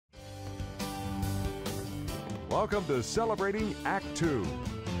Welcome to Celebrating Act 2.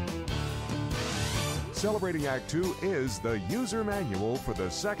 Celebrating Act 2 is the user manual for the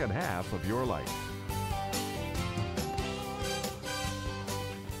second half of your life.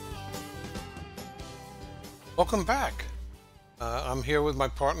 Welcome back. I'm here with my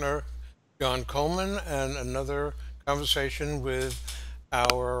partner, John Coleman, and another conversation with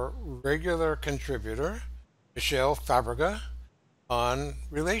our regular contributor, Michele Fabrega, on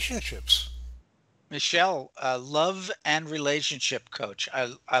relationships. Michele, love and relationship coach.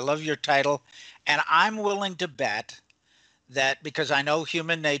 I love your title, and I'm willing to bet that because I know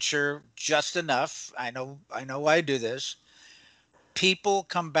human nature just enough. I know I do this. People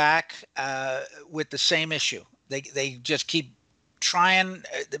come back with the same issue. They just keep trying.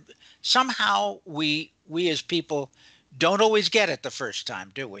 Somehow we as people don't always get it the first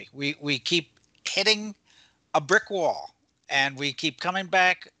time, do we? We keep hitting a brick wall, and we keep coming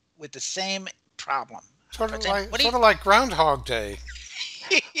back with the same problem. Sort of like Groundhog Day.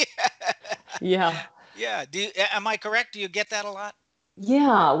 Yeah. Yeah. Yeah. Am I correct? Do you get that a lot?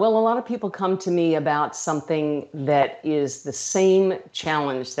 Yeah. Well, a lot of people come to me about something that is the same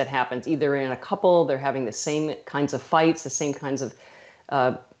challenge that happens either in a couple, they're having the same kinds of fights, the same kinds of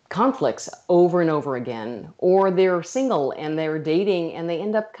conflicts over and over again, or they're single and they're dating and they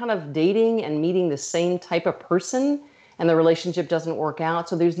end up kind of dating and meeting the same type of person and the relationship doesn't work out.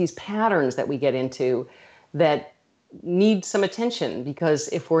 So there's these patterns that we get into that need some attention, because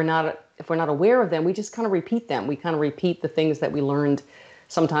if we're not aware of them, we just kind of repeat them. We kind of repeat the things that we learned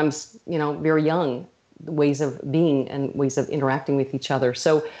sometimes, very young, ways of being and ways of interacting with each other.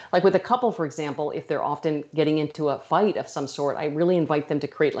 So like with a couple, for example, if they're often getting into a fight of some sort, I really invite them to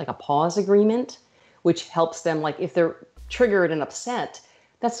create like a pause agreement, which helps them, like if they're triggered and upset,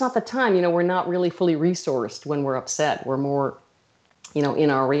 that's not the time. We're not really fully resourced when we're upset. We're more, in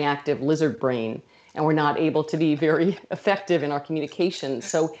our reactive lizard brain, and we're not able to be very effective in our communication.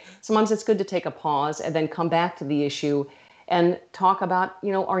 So sometimes it's good to take a pause and then come back to the issue and talk about,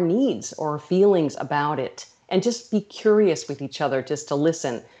 our needs or feelings about it, and just be curious with each other, just to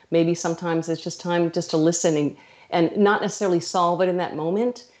listen. Maybe sometimes it's just time just to listen and not necessarily solve it in that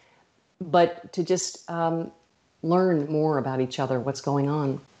moment, but to just learn more about each other, what's going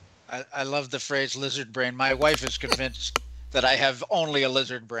on. I love the phrase lizard brain. My wife is convinced that I have only a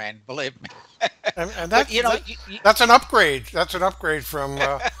lizard brain, believe me. And But that's an upgrade. That's an upgrade from.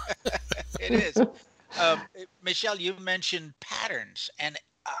 it is. Michele, you mentioned patterns, and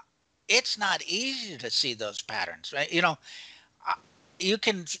it's not easy to see those patterns, right? You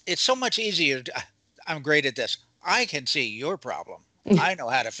can. It's so much easier. I'm great at this. I can see your problem. I know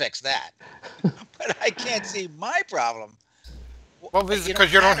how to fix that, but I can't see my problem. Well,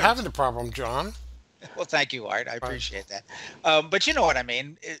 because you don't have the problem, John. Well, thank you, Art. I appreciate that. But you know what I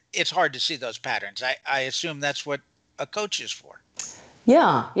mean. It's hard to see those patterns. I assume that's what a coach is for.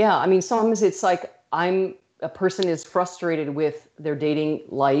 Yeah. I mean, sometimes it's like a person is frustrated with their dating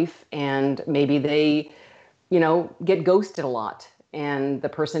life, and maybe they, get ghosted a lot, and the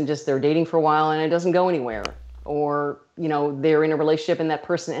person they're dating for a while and it doesn't go anywhere. Or, they're in a relationship and that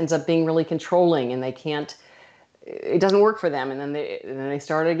person ends up being really controlling and it doesn't work for them. And then they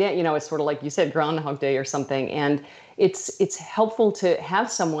start again. It's sort of like you said, Groundhog Day or something. And it's helpful to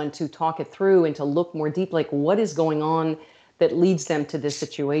have someone to talk it through and to look more deep, like what is going on that leads them to this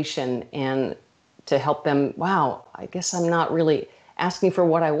situation, and to help them, wow, I guess I'm not really asking for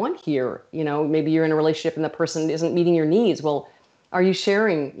what I want here. Maybe you're in a relationship and the person isn't meeting your needs. Well, are you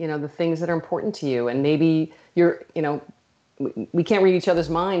sharing, the things that are important to you? And maybe you're, we can't read each other's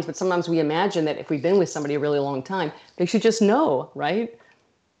minds, but sometimes we imagine that if we've been with somebody a really long time, they should just know, right?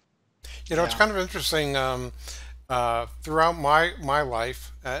 It's kind of interesting. Throughout my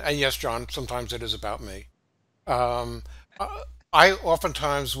life, and yes, John, sometimes it is about me. Um, I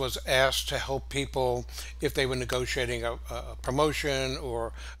oftentimes was asked to help people if they were negotiating a promotion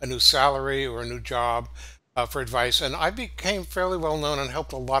or a new salary or a new job, for advice, and I became fairly well known and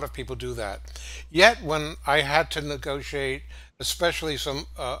helped a lot of people do that. Yet, when I had to negotiate, especially some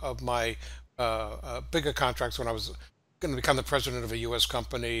of my bigger contracts, when I was going to become the president of a U.S.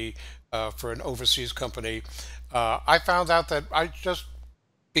 company for an overseas company, I found out that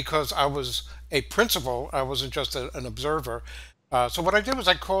because I was a principal, I wasn't just an observer. So what I did was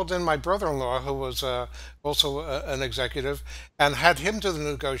I called in my brother-in-law, who was also an executive, and had him do the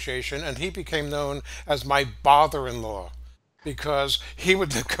negotiation, and he became known as my bother-in-law because he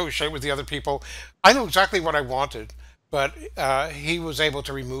would negotiate with the other people. I knew exactly what I wanted, but he was able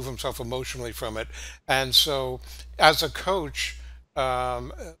to remove himself emotionally from it. And so as a coach,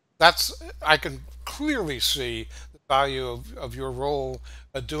 I can clearly see value of your role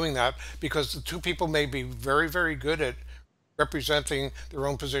doing that, because the two people may be very, very good at representing their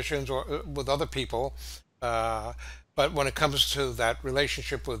own positions or with other people. Uh, but when it comes to that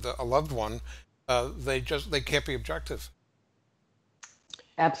relationship with a loved one, they can't be objective.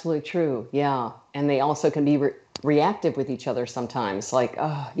 Absolutely true. Yeah. And they also can be reactive with each other sometimes, like,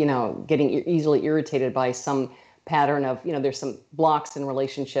 oh, getting easily irritated by some pattern of, there's some blocks in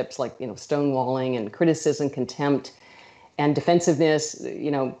relationships like, stonewalling and criticism, contempt, and defensiveness.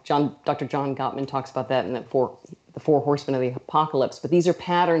 Dr. John Gottman talks about that in the four horsemen of the apocalypse. But these are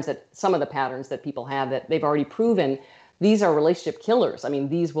patterns some of the patterns that people have that they've already proven. These are relationship killers. I mean,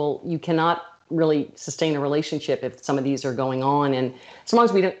 you cannot really sustain a relationship if some of these are going on. And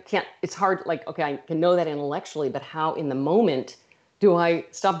sometimes can't, it's hard, like, okay, I can know that intellectually, but how in the moment do I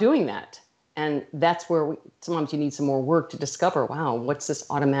stop doing that? And that's where sometimes you need some more work to discover, wow, what's this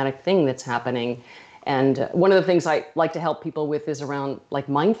automatic thing that's happening? And one of the things I like to help people with is around like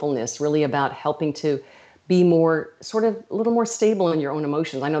mindfulness, really about helping to be more sort of a little more stable in your own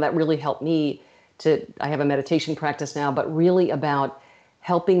emotions. I know that really helped me I have a meditation practice now, but really about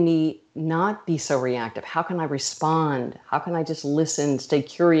helping me not be so reactive. How can I respond? How can I just listen, stay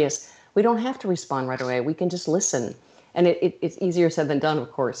curious? We don't have to respond right away. We can just listen. And it's easier said than done,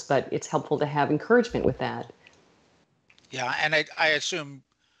 of course, but it's helpful to have encouragement with that. Yeah, and I assume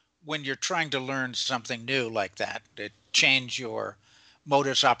when you're trying to learn something new like that, to change your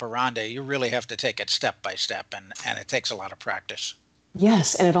modus operandi, you really have to take it step by step, and it takes a lot of practice.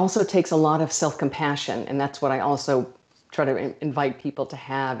 Yes, and it also takes a lot of self-compassion, and that's what I also try to invite people to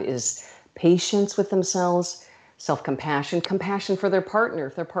have is patience with themselves, self-compassion, compassion for their partner.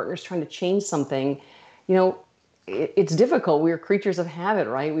 If their partner's trying to change something, it's difficult. We're creatures of habit,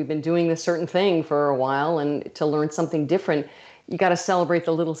 right? We've been doing this certain thing for a while, and to learn something different, you got to celebrate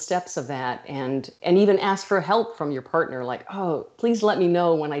the little steps of that, and even ask for help from your partner, like, oh, please let me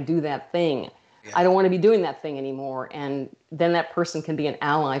know when I do that thing. Yeah. I don't want to be doing that thing anymore. And then that person can be an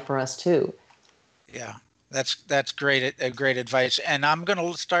ally for us too. Yeah, that's great advice. And I'm going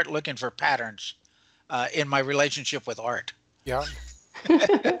to start looking for patterns in my relationship with art. Yeah.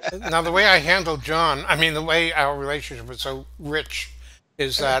 Now, the way I handle John, I mean, the way our relationship is so rich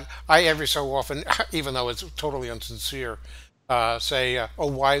is that I every so often, even though it's totally insincere, say, "Oh,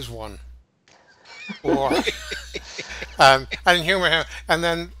 wise one," or and humor him, and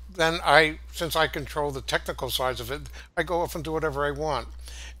then since I control the technical sides of it, I go off and do whatever I want,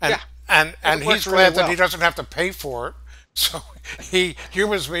 and Yeah, and it works he's really glad that he well. doesn't have to pay for it, so he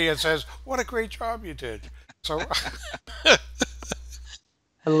humors me and says, "What a great job you did." So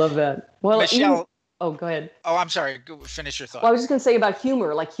I love that. Well, Michelle, oh, go ahead. oh, I'm sorry. Finish your Well, I thought. was just going to say about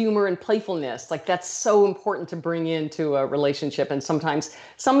humor, like humor and playfulness, like that's so important to bring into a relationship. And sometimes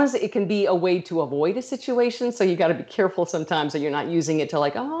it can be a way to avoid a situation. So you got to be careful sometimes that you're not using it to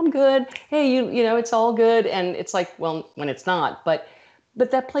like, oh, I'm good. Hey, it's all good. And it's like, well, when it's not, but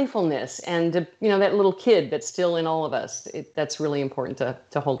that playfulness and, that little kid that's still in all of us, that's really important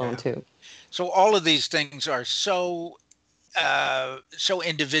to hold on yeah. to. So all of these things are so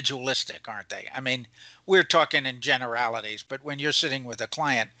individualistic, aren't they? I mean, we're talking in generalities, but when you're sitting with a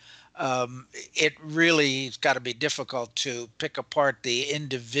client, it really has got to be difficult to pick apart the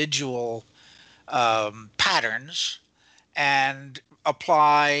individual patterns and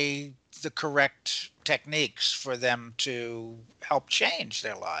apply the correct techniques for them to help change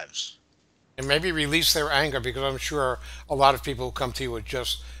their lives. And maybe release their anger, because I'm sure a lot of people who come to you are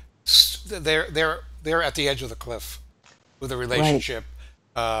just they're at the edge of the cliff with a Right. relationship,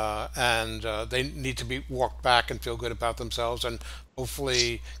 and they need to be walked back and feel good about themselves, and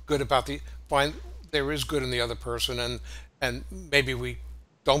hopefully good about find there is good in the other person, and maybe we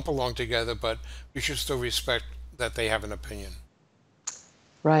don't belong together, but we should still respect that they have an opinion.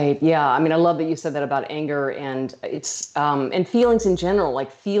 Right. Yeah. I mean, I love that you said that about anger and feelings in general.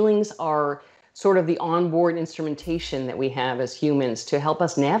 Like feelings are sort of the onboard instrumentation that we have as humans to help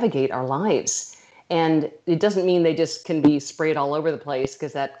us navigate our lives. And it doesn't mean they just can be sprayed all over the place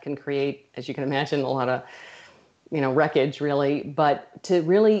because that can create, as you can imagine, a lot of, wreckage really. But to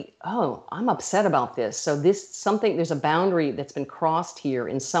really, oh, I'm upset about this. So there's a boundary that's been crossed here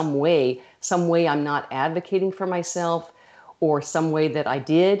in some way I'm not advocating for myself or some way that I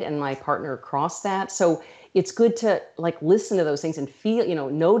did and my partner crossed that. So it's good to like listen to those things and feel,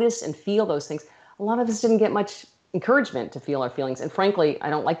 notice and feel those things. A lot of us didn't get much encouragement to feel our feelings. And frankly,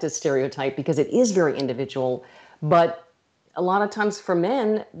 I don't like to stereotype because it is very individual, but a lot of times for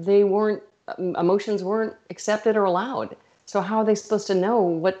men, emotions weren't accepted or allowed. So how are they supposed to know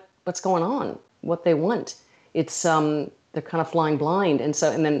what's going on, what they want? It's they're kind of flying blind. And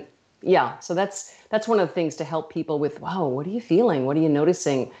then Yeah, so that's one of the things to help people with, wow, what are you feeling? What are you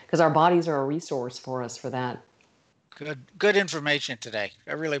noticing? Because our bodies are a resource for us for that. Good information today.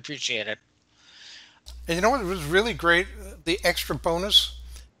 I really appreciate it. And you know what was really great? The extra bonus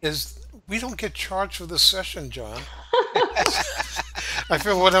is we don't get charged for this session, John. I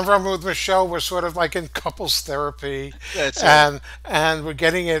feel whenever I'm with Michelle, we're sort of like in couples therapy, That's it. and we're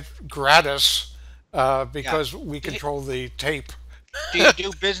getting it gratis Yeah. because we control the tape. Do you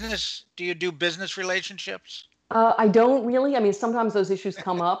do business relationships? I don't really. I mean, sometimes those issues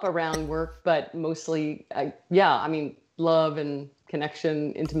come up around work, but mostly, yeah, I mean, love and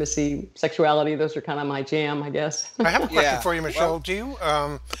connection, intimacy, sexuality, those are kind of my jam, I guess. I have a question Yeah. for you, Michelle. Well, Do you?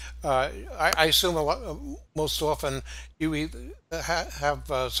 I assume a lot, most often you either have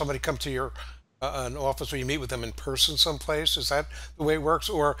somebody come to your an office, or you meet with them in person someplace. Is that the way it works,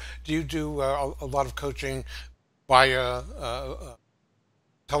 or do you do a lot of coaching via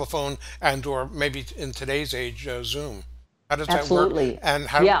telephone and or maybe in today's age Zoom? How does that work? Absolutely. And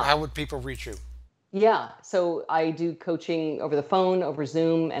Yeah. how would people reach you? Yeah. So I do coaching over the phone, over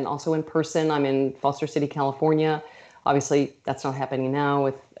Zoom, and also in person. I'm in Foster City, California. Obviously, that's not happening now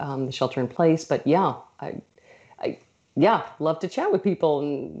with the shelter in place. But yeah, I, yeah, love to chat with people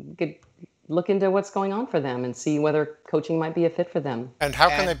and look into what's going on for them and see whether coaching might be a fit for them. And how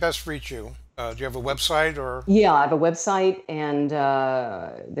can they and best reach you? Do you have a website or? Yeah, I have a website, and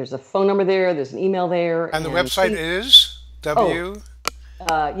there's a phone number there. There's an email there, And the and website please, is oh, W.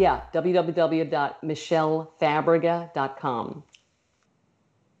 yeah, www.michellefabrega.com.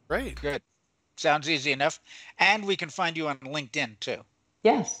 Great. good. Sounds easy enough. And we can find you on LinkedIn too.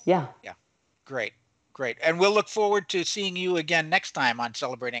 Yes, yeah. Yeah. Great. Great. And we'll look forward to seeing you again next time on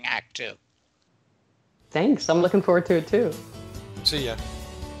Celebrating Act Two. Thanks. I'm looking forward to it too. See ya.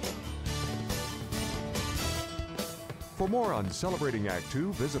 For more on Celebrating Act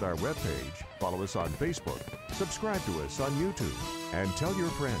Two, visit our webpage, follow us on Facebook, subscribe to us on YouTube, and tell your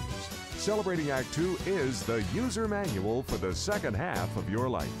friends. Celebrating Act Two is the user manual for the second half of your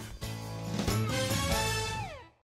life.